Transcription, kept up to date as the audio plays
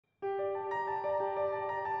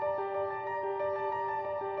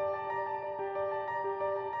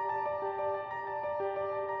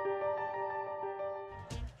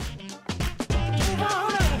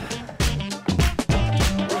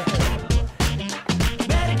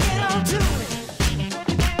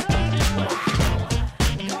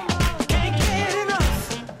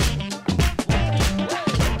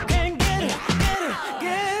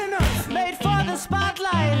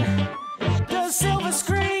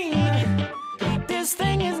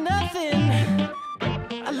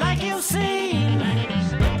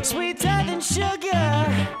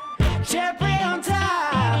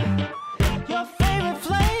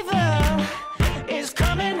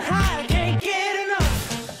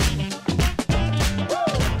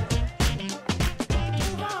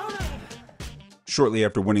Shortly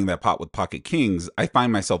after winning that pot with pocket kings, I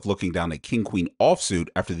find myself looking down a king-queen offsuit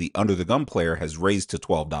after the under-the-gun player has raised to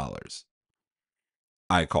 $12.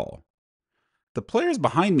 I call. The players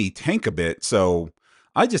behind me tank a bit, so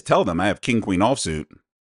I just tell them I have king-queen offsuit,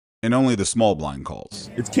 and only the small blind calls.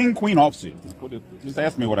 It's king-queen offsuit. Just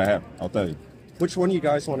ask me what I have. I'll tell you. Which one you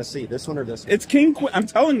guys want to see? This one or this one? It's king-queen. I'm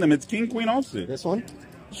telling them it's king-queen offsuit. This one?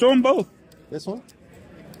 Show them both. This one?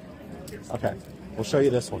 Okay. We'll show you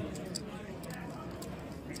this one.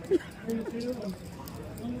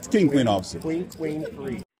 It's king-queen offsuit. Queen,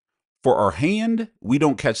 3. For our hand, we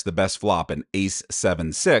don't catch the best flop in ace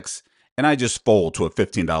 7-6, and I just fold to a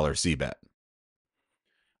 $15 c-bet.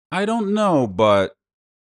 I don't know, but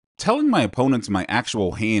telling my opponents my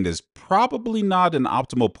actual hand is probably not an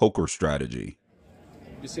optimal poker strategy.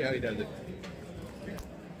 You see how he does it?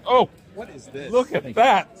 Oh! What is this? Look at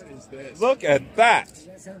that! What is this? Look at that!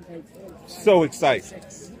 So excited.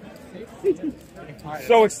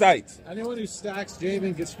 So excited. Anyone who stacks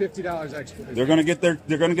Javen gets $50 extra. They're gonna get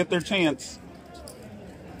their chance.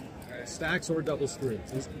 Stacks or double screws.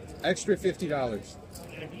 Extra $50.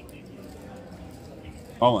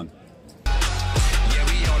 Colin.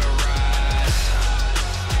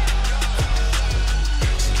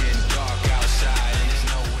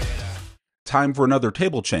 Time for another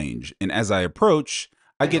table change, and as I approach,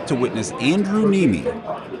 I get to witness Andrew Nemi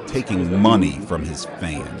taking money from his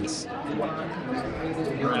fans.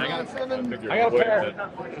 I got a pair.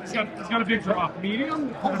 It's got a big drop.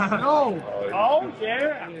 Medium? No. Oh,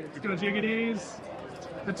 yeah. It's got a jiggities.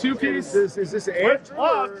 The two-piece. Is this Andrew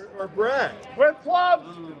or Brett? With clubs.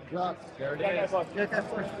 There it is. Tough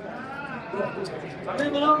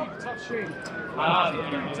shape.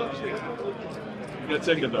 Tough shape. Good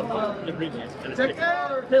ticket though. Ticket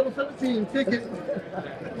or table 17. Ticket.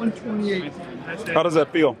 128. How does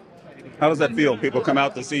that feel? How does that feel? People come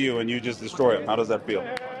out to see you and you just destroy them. How does that feel?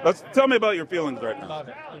 Tell me about your feelings right now. I love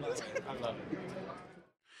it.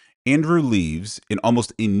 Andrew leaves, and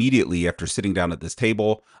almost immediately after sitting down at this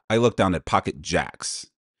table, I look down at pocket jacks.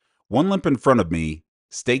 One limp in front of me,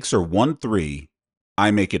 stakes are 1-3, I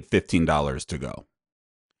make it $15 to go.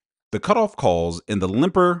 The cutoff calls, and the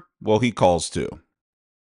limper, well, he calls too.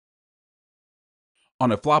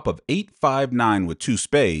 On a flop of 8-5-9 with 2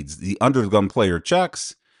 spades, the under-the-gun player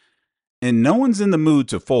checks, and no one's in the mood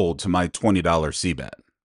to fold to my $20 c-bet.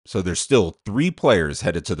 So there's still 3 players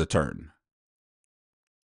headed to the turn.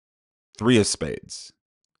 3 of spades.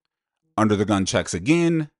 Under the gun checks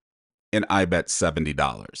again, and I bet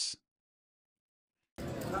 $70.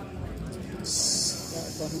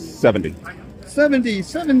 70. 70.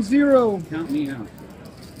 Count me out.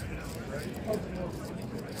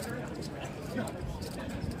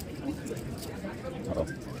 Uh-oh.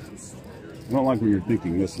 I don't like when you're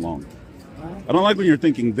thinking this long. I don't like when you're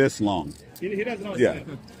thinking this long. He doesn't know. Yeah.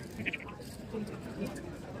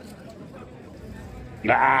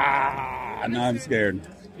 Ah, now I'm scared.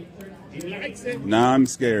 He likes it. Now I'm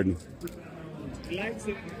scared. He likes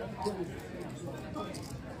it.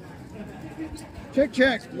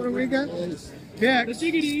 Check. What do we got? Jack. The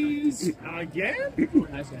jiggities. Again?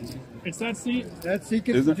 It's that seat. That seat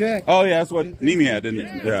Is gets the it? jack. Oh, yeah, that's what Nemi had, didn't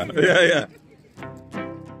it? Yeah.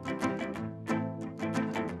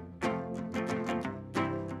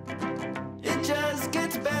 It just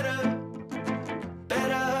gets better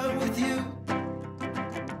with you.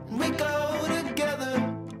 We go together,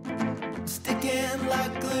 sticking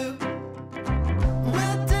like glue.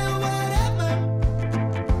 We'll do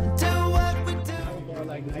what we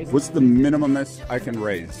do. What's the minimum I can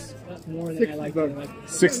raise? More than I like.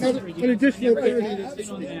 60. An additional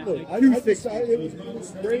 30. I do think it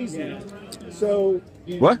was crazy. So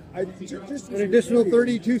What? An additional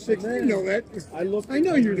 32.60. You know that. I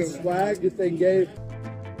know you know swag that they gave.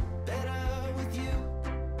 Better with you.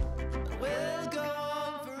 We'll go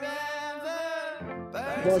on forever.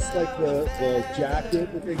 Plus, like the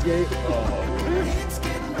jacket that they gave. It's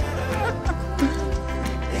getting better.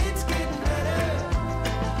 It's getting better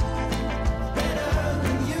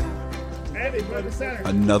than you. And they put the center.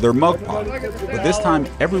 Another mug pot. But this time,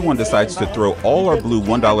 everyone decides to throw all our blue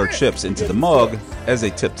 $1 chips into the mug as a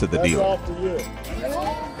tip to the That's all dealer. for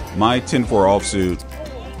you. My 10-4 offsuit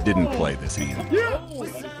didn't play this hand.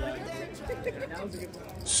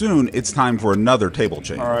 Soon, it's time for another table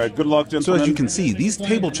change. All right, good luck, So gentlemen. as you can see, these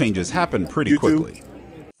table changes happen pretty You too. quickly.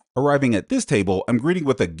 Arriving at this table, I'm greeted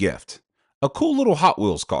with a gift. A cool little Hot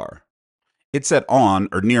Wheels car. It's set on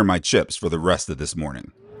or near my chips for the rest of this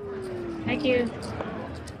morning. Thank you.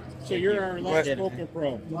 So you're our last poker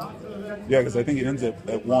pro. Yeah, because I think it ends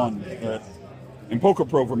at 1. And Poker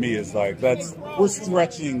Pro for me is like, we're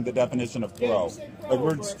stretching the definition of pro.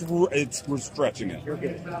 Like we're stretching it.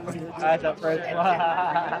 That's the first one.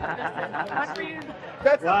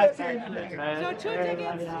 That's Last the accident, man. So 2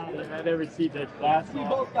 tickets. I never see this last one.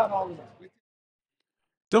 both got all of them.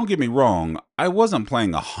 Don't get me wrong, I wasn't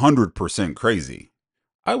playing 100% crazy.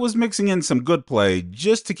 I was mixing in some good play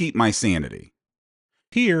just to keep my sanity.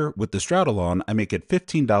 Here, with the straddle on, I make it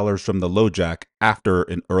 $15 from the low jack after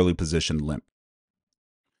an early position limp.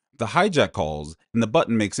 The hijack calls, and the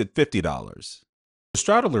button makes it $50. The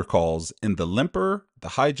straddler calls, and the limper, the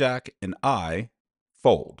hijack, and I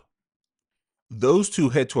fold. Those two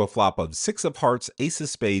head to a flop of 6 of hearts, ace of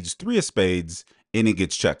spades, 3 of spades, and it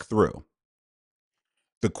gets checked through.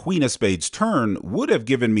 The queen of spades turn would have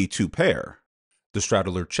given me 2 pair. The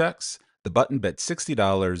straddler checks, the button bets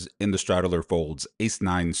 $60, and the straddler folds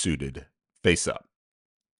ace-9 suited, face up.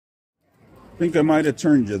 I think I might have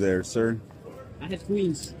turned you there, sir. I had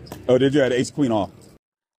queens. Oh, did you? I had ace-queen off.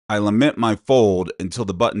 I lament my fold until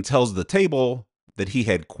the button tells the table that he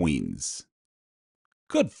had queens.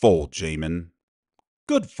 Good fold, Jamin.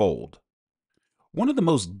 Good fold. One of the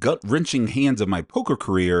most gut-wrenching hands of my poker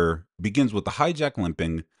career begins with the hijack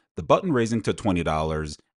limping, the button raising to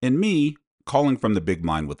 $20, and me calling from the big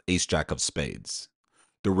blind with ace-jack of spades.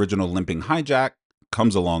 The original limping hijack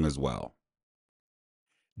comes along as well.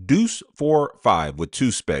 Deuce 4-5 with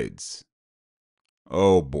 2 spades.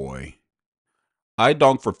 Oh boy. I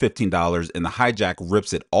donk for $15 and the hijack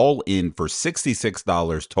rips it all in for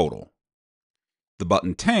 $66 total. The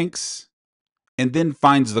button tanks and then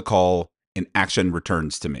finds the call and action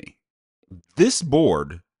returns to me. This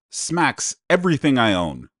board smacks everything I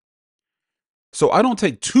own. So I don't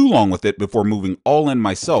take too long with it before moving all in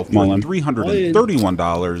myself for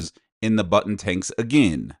 $331 and the button tanks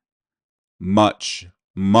again. Much,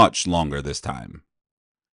 much longer this time.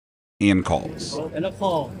 And calls. And a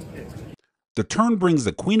fall. The turn brings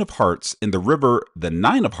the queen of hearts and the river the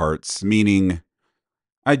 9 of hearts, meaning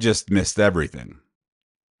I just missed everything.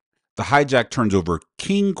 The hijack turns over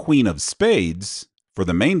king queen of spades for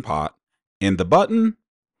the main pot, and the button,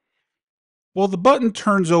 well, the button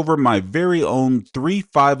turns over my very own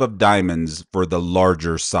 3-5 of diamonds for the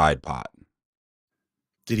larger side pot.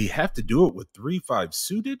 Did he have to do it with 3-5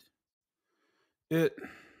 suited?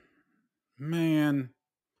 Man,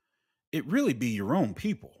 it really be your own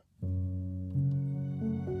people.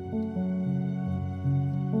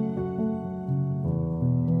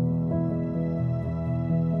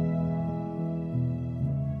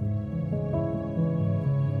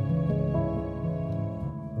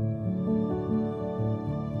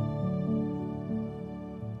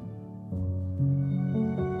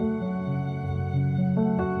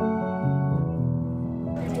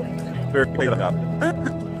 Very clear up.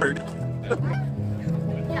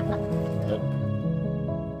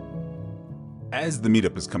 As the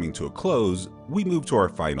meetup is coming to a close, we move to our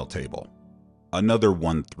final table. Another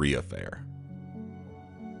 1-3 affair.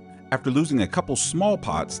 After losing a couple small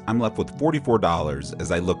pots, I'm left with $44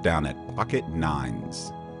 as I look down at pocket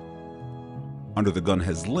 9s. Under the gun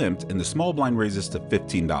has limped and the small blind raises to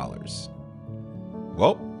 $15.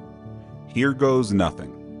 Well, here goes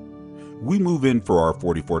nothing. We move in for our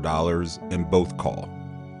 $44 and both call.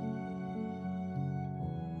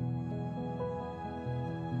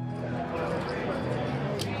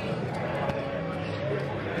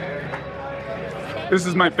 This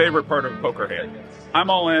is my favorite part of poker hand.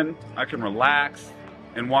 I'm all in. I can relax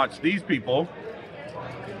and watch these people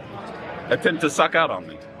attempt to suck out on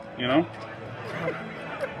me, you know?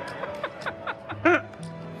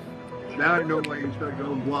 Now I know why you started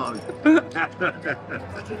going blonde.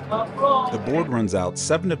 The board runs out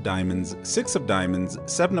 7 of diamonds, 6 of diamonds,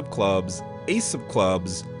 7 of clubs, ace of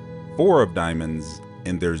clubs, 4 of diamonds,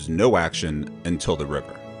 and there's no action until the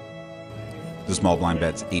river. The small blind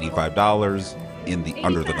bets $85, and the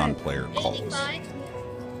under the gun player calls.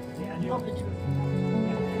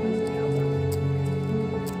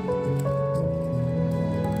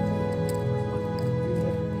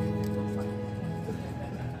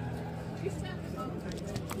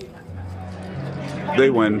 They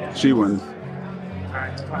win. She wins.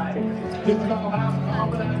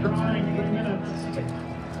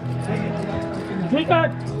 Take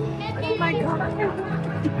back. Oh my god. I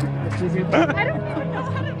don't know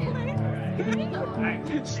how to play.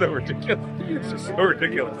 It's so ridiculous. It's just so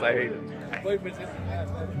ridiculous. I hate it.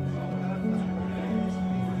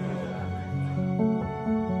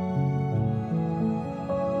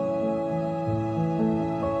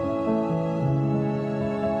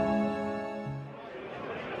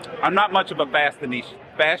 I'm not much of a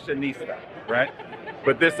fashionista, right?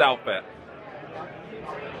 But this outfit.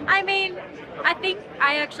 I mean,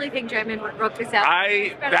 I actually think Draymond would rock this out.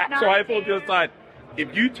 That's why I pulled you aside.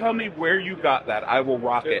 If you tell me where you got that, I will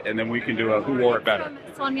rock it, and then we can do a who wore it better. From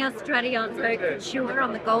Sonia Stradian's couture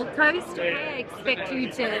on the Gold Coast. I expect you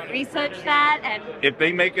to research that and. If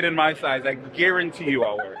they make it in my size, I guarantee you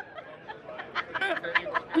I'll wear it.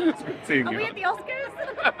 It's good seeing Are you. we at the Oscars?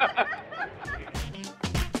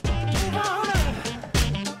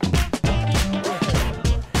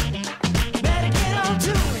 Better get on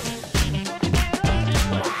to it.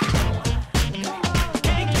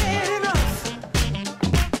 Can't get enough.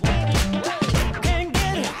 Can't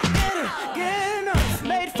get enough.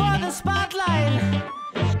 Made for the spotlight,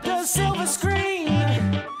 the silver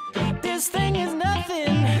screen. This thing is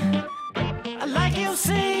nothing like you've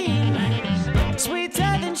seen.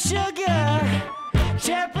 Sweeter than sugar,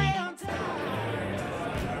 cherry on top.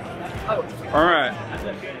 All right,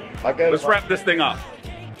 let's wrap this thing up.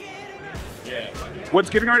 What's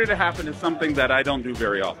getting ready to happen is something that I don't do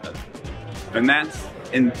very often, and that's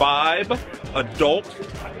imbibe adult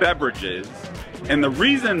beverages. And the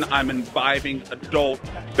reason I'm imbibing adult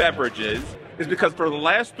beverages is because for the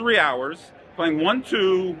last 3 hours, playing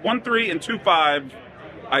 1-2, 1-3, and 2-5,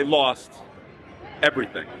 I lost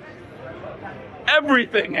everything.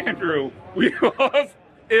 Everything, Andrew. We lost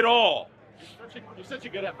it all. You're such a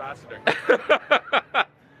good ambassador.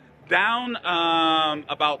 Down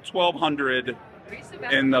about 1,200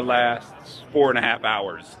 in the last 4.5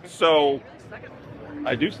 hours. So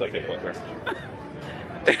I do suck at poker.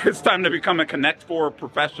 It's time to become a Connect 4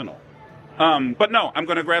 professional. But no, I'm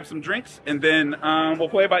going to grab some drinks and then we'll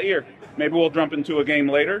play by ear. Maybe we'll jump into a game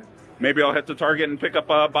later. Maybe I'll head to Target and pick up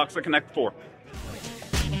a box of Connect 4.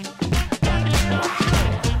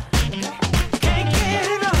 Can't get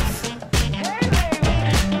enough.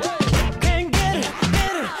 Can't get enough.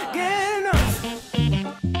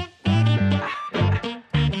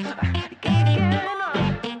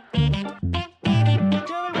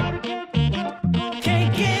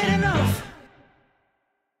 Can't get enough.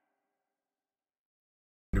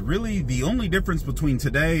 Really, the only difference between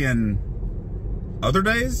today and other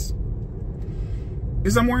days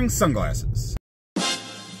is I'm wearing sunglasses.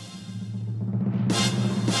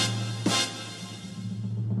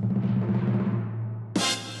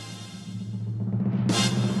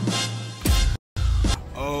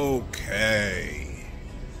 Okay.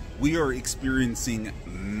 We are experiencing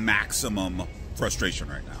maximum frustration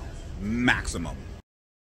right now. Maximum.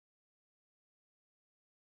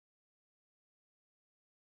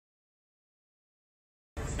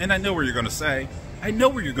 And I know what you're gonna say. I know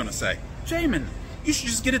what you're gonna say. Jamin, you should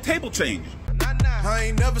just get a table change. I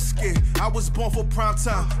ain't never scared. I was born for prime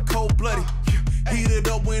time, cold blooded. Heated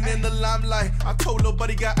up when in the limelight. I told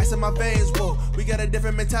nobody got ice in my veins. Whoa, we got a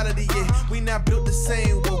different mentality, yeah. We not built the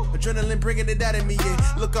same. Whoa, adrenaline bringing it out of me,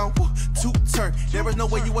 yeah. Look on, two turn. There is no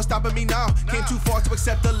way you were stopping me now. Came too far to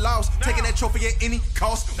accept the loss. Taking that trophy at any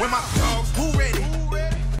cost. When my dogs, who ready?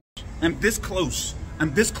 I'm this close.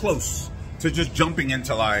 I'm this close to just jumping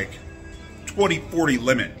into like 20-40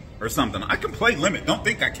 limit or something. I can play limit. Don't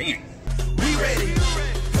think I can't. We ready.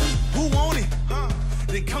 Who want it?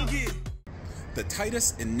 Then come get it. The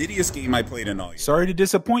tightest and nittiest game I played in all year. Sorry to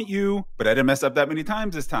disappoint you, but I didn't mess up that many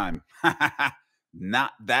times this time.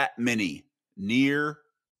 Not that many. Near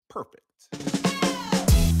perfect.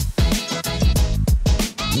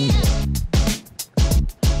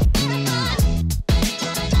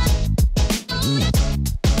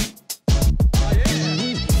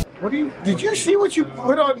 What do you? Did you see what you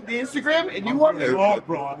put on the Instagram? And you want me?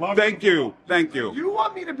 Thank you. Thank you. You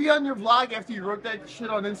want me to be on your vlog after you wrote that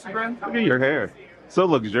shit on Instagram? Look at your hair. So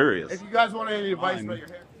luxurious. If you guys want any advice about your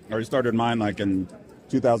hair, I already started mine like in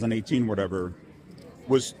 2018, whatever.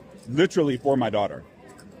 Was literally for my daughter.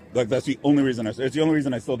 Like that's the only reason it's the only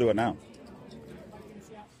reason I still do it now.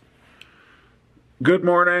 Good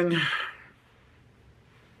morning.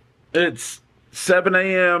 It's 7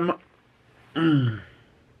 a.m.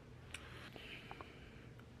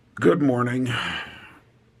 Good morning.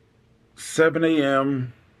 7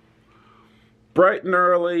 a.m. Bright and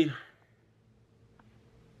early.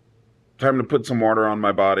 Time to put some water on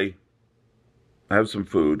my body. Have some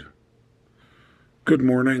food. Good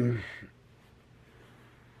morning.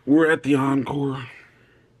 We're at the Encore.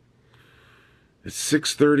 It's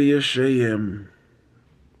 6:30-ish a.m.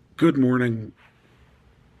 Good morning.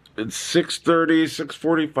 It's 6:30,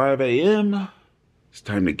 6:45 a.m. It's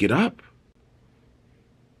time to get up.